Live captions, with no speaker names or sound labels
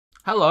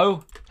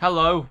Hello.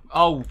 Hello.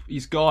 Oh,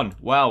 he's gone.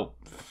 Well.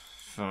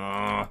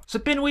 So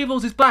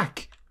BinWeevils is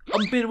back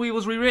on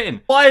BinWeevils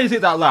Rewritten. Why is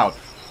it that loud?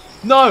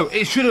 No,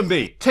 it shouldn't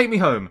be. Take me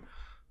home.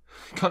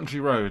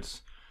 Country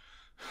roads.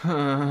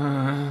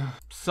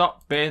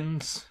 Sup,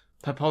 Bins?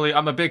 Peppoli,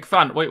 I'm a big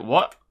fan. Wait,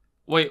 what?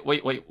 Wait,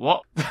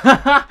 what?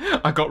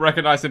 I got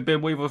recognised in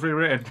BinWeevils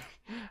Rewritten.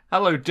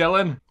 Hello,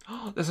 Dylan.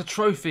 There's a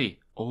trophy.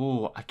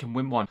 Oh, I can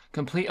win one.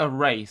 Complete a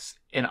race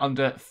in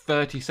under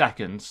 30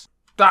 seconds.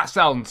 That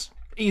sounds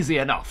easy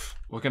enough.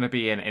 We're going to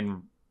be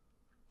in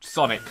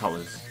Sonic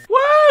colours.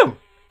 Woo!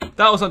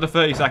 That was under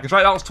 30 seconds,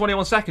 right? That was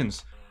 21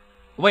 seconds.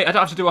 Wait, I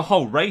don't have to do a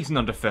whole race in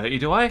under 30,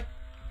 do I?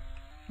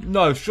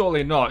 No,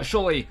 surely not.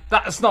 Surely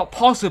that's not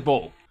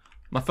possible.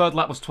 My third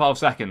lap was 12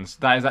 seconds.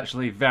 That is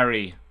actually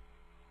very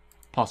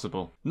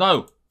possible.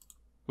 No!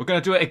 We're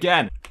going to do it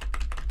again.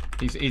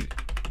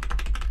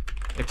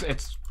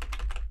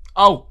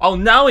 Oh,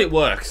 now it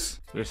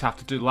works. We just have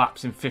to do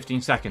laps in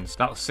 15 seconds.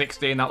 That was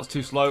 16, that was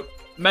too slow.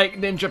 Make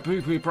Ninja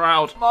Poo Poo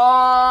proud. Come on!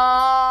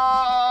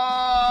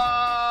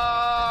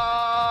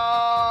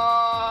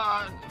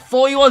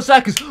 41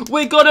 seconds.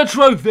 We got a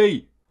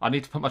trophy. I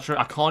need to put my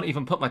I can't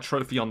even put my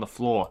trophy on the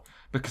floor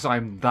because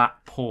I'm that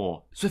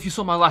poor. So if you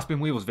saw my last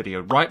BinWeevils video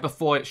right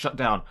before it shut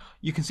down,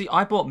 you can see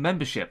I bought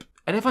membership.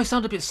 And if I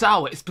sound a bit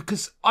sour, it's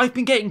because I've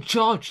been getting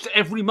charged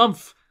every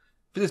month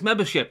for this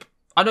membership.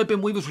 I know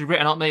BinWeevils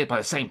Rewritten aren't made by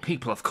the same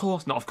people, of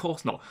course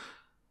not.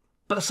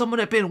 But someone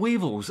at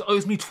BinWeevils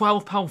owes me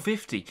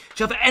 £12.50. Do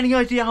you have any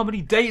idea how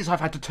many days I've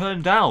had to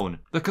turn down?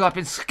 Because I've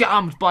been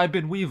scammed by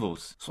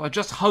BinWeevils. So I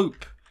just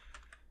hope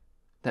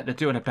that they're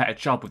doing a better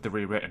job with the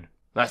rewritten.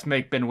 Let's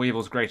make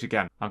BinWeevils great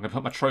again. I'm going to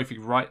put my trophy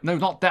right... No,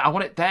 not there. I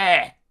want it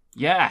there.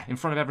 Yeah, in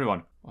front of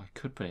everyone. Oh, I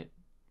could put it...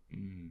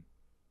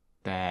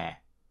 There.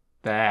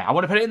 There. I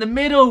want to put it in the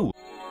middle.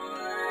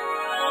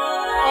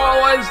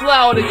 Oh, it's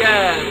loud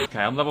again.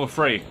 Okay, I'm level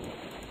 3.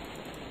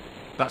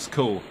 That's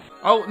cool.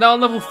 Oh, now I'm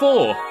level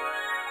 4.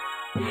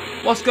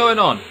 What's going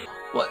on?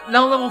 What?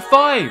 Now I'm level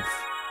 5.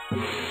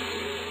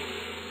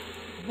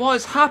 What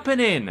is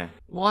happening?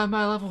 Why am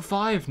I level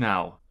 5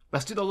 now?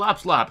 Let's do the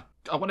labs lab.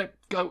 I want to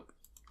go...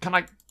 Can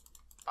I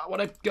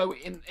want to go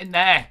in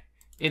there.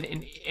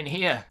 In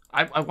here.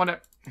 I want to...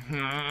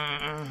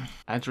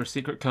 Enter a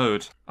secret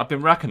code. I've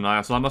been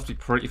recognised, so I must be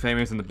pretty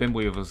famous in the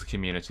BinWeevils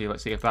community.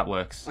 Let's see if that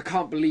works. I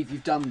can't believe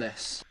you've done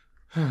this.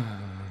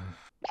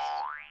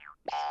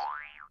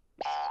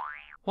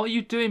 What are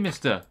you doing,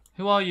 mister?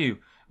 Who are you?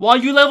 Why are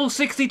you level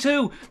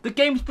 62? The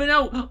game's been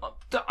out...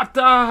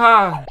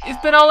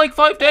 It's been out like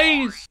 5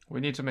 days.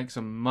 We need to make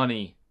some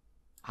money.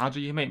 How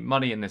do you make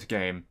money in this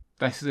game?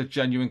 This is a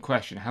genuine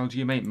question. How do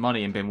you make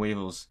money in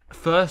BinWeevils?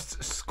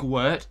 First,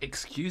 squirt.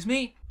 Excuse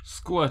me?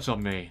 Squirt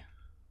on me.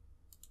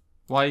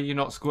 Why are you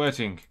not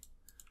squirting?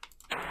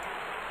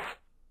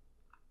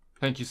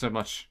 Thank you so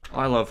much.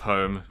 I love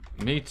home.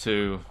 Me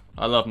too.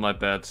 I love my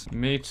bed.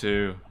 Me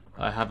too.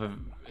 I have a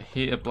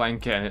heated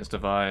blanket and it's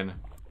divine.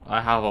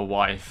 I have a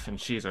wife and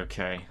she's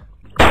okay.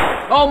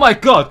 Oh my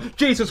god!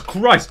 Jesus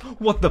Christ!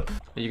 What the...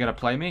 Are you gonna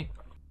play me?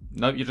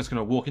 Nope, you're just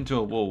gonna walk into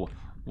a wall.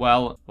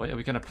 Well, wait, are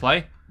we gonna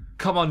play?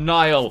 Come on,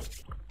 Niall!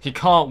 He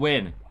can't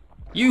win.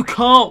 You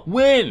can't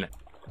win!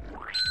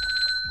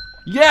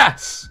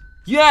 Yes!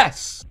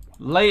 Yes!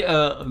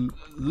 Later,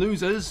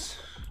 losers.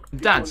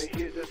 Dance.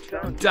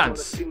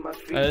 Dance.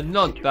 And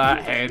nod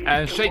that head,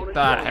 and shake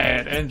that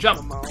head, and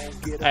jump.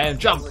 And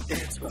jump.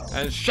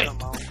 And shake.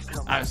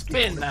 And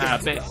spin a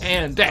bit,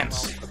 and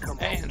dance.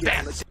 And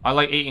dance. I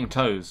like eating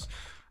toes.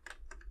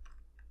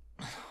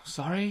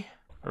 Sorry?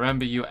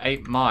 Remember you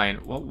ate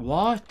mine.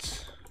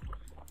 What?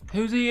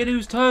 Who's eating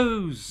whose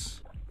toes?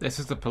 This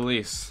is the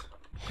police.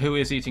 Who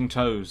is eating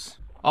toes?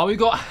 Oh, we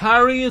got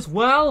Harry as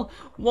well?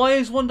 Why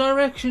is One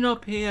Direction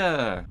up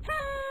here?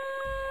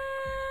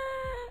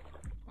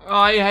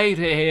 I hate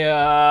it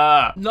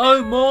here.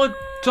 No more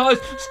toes.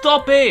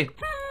 Stop it.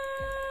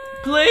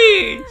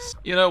 Please.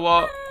 You know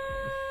what?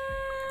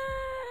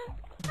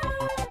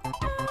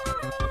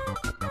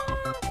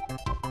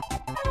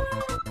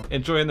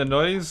 Enjoying the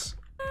noise?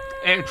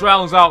 It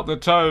drowns out the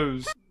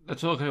toes. They're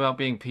talking about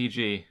being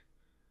PG.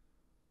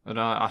 And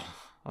I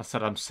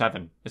said I'm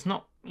 7. It's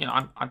not, you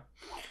know, I'm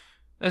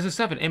there's a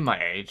 7 in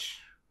my age.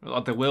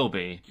 Well, there will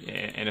be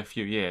in a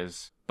few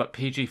years. But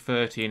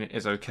PG-13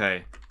 is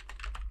okay.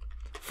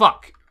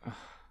 Fuck.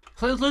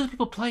 So there's loads of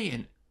people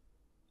playing.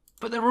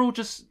 But they're all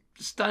just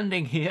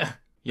standing here.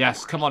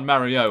 Yes, come on,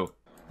 Mario.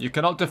 You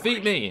cannot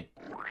defeat me.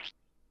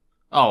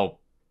 Oh,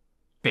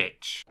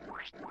 bitch.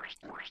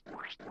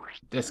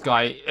 This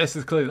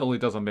is clearly all he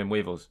does on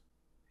BinWeevils.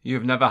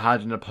 You've never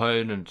had an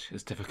opponent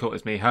as difficult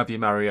as me, have you,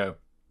 Mario?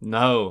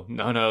 No.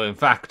 In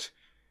fact,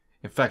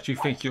 you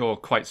think you're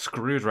quite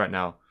screwed right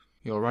now.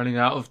 You're running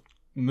out of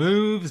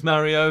moves,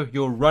 Mario.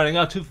 You're running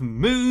out of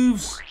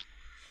moves.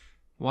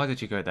 Why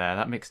did you go there?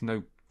 That makes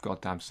no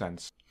goddamn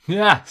sense.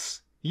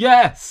 Yes!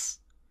 Yes!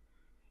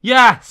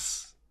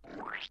 Yes!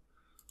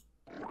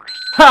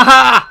 Ha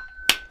ha!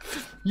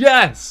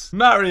 Yes!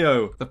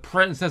 Mario! The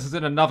princess is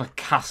in another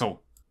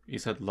castle. He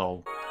said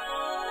lol.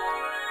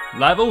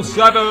 Level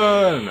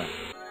 7!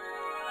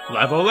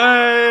 Level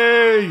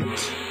 8!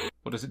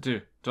 What does it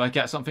do? Do I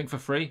get something for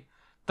free?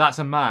 That's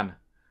a man.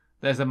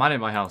 There's a man in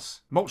my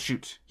house. Mulch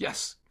shoot.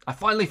 Yes. I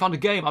finally found a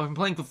game. I've been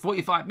playing for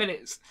 45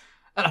 minutes.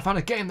 And I found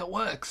a game that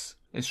works.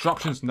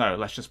 Instructions? No.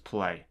 Let's just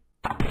play.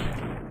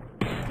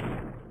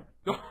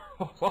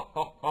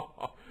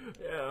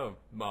 Yeah,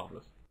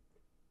 marvellous.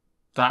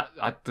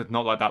 I did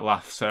not like that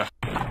laugh, sir.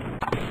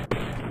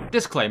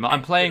 Disclaimer,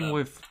 I'm playing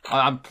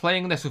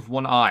this with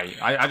one eye.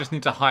 I just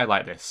need to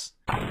highlight this.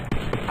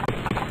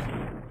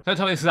 Don't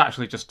tell me this is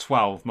actually just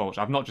 12 mulch.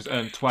 I've not just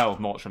earned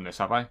 12 mulch from this,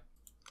 have I?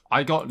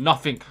 I got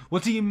nothing.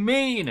 What do you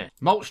mean?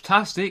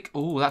 Mulch-tastic?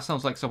 Ooh, that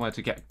sounds like somewhere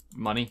to get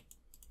money.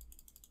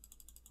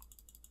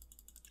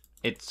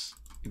 It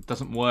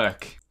doesn't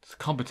work. It's a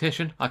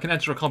competition. I can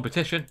enter a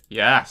competition.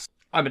 Yes.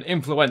 I'm an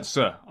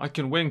influencer. I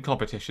can win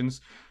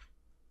competitions.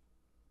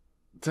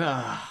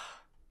 Duh.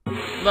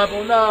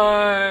 Level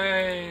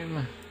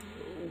 9!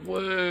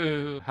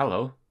 Woo!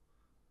 Hello.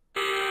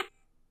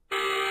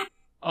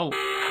 Oh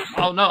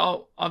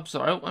no, I'm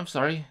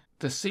sorry.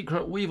 The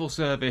Secret Weevil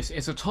Service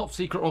is a top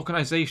secret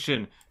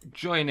organisation.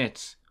 Join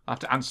it. I have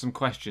to answer some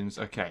questions.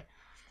 Okay.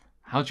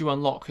 How do you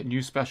unlock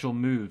new special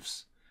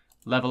moves?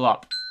 Level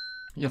up.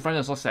 Your friend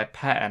has lost their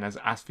pet and has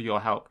asked for your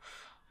help.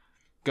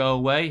 Go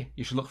away.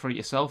 You should look for it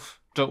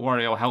yourself. Don't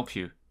worry, I'll help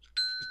you.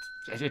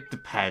 It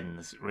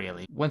depends,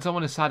 really. When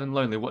someone is sad and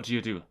lonely, what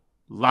do?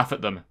 Laugh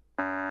at them.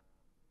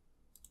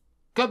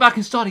 Go back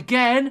and start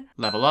again!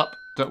 Level up.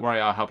 Don't worry,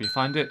 I'll help you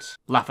find it.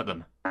 Laugh at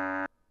them.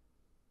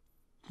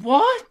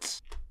 What?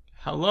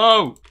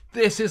 Hello!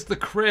 This is the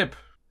crib.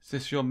 Is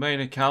this your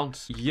main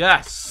account?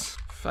 Yes!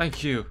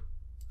 Thank you.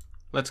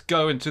 Let's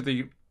go into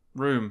the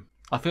room.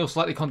 I feel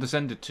slightly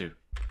condescended to.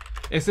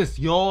 Is this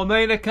your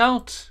main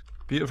account?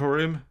 Beautiful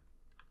room.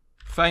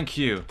 Thank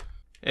you.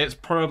 It's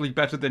probably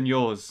better than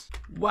yours.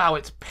 Wow,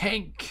 it's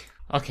pink.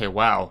 Okay,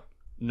 wow.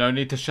 No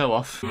need to show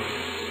off.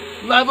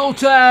 Level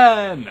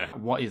 10!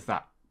 What is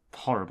that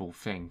horrible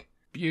thing?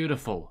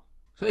 Beautiful.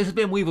 So this has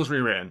been Weevils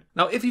Rewritten.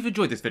 Now, if you've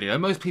enjoyed this video,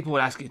 most people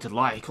would ask you to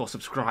like or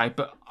subscribe,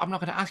 but I'm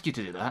not going to ask you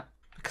to do that.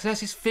 Because there's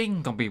this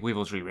thing on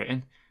Weevils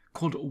Rewritten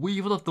called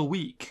Weevil of the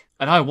Week.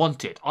 And I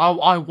want it.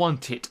 I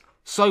want it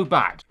so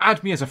bad.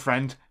 Add me as a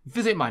friend.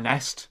 Visit my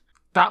nest.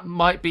 That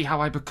might be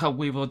how I become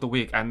Weevil of the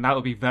Week, and that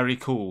would be very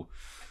cool.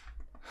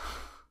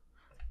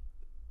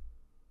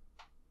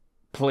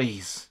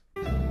 Please.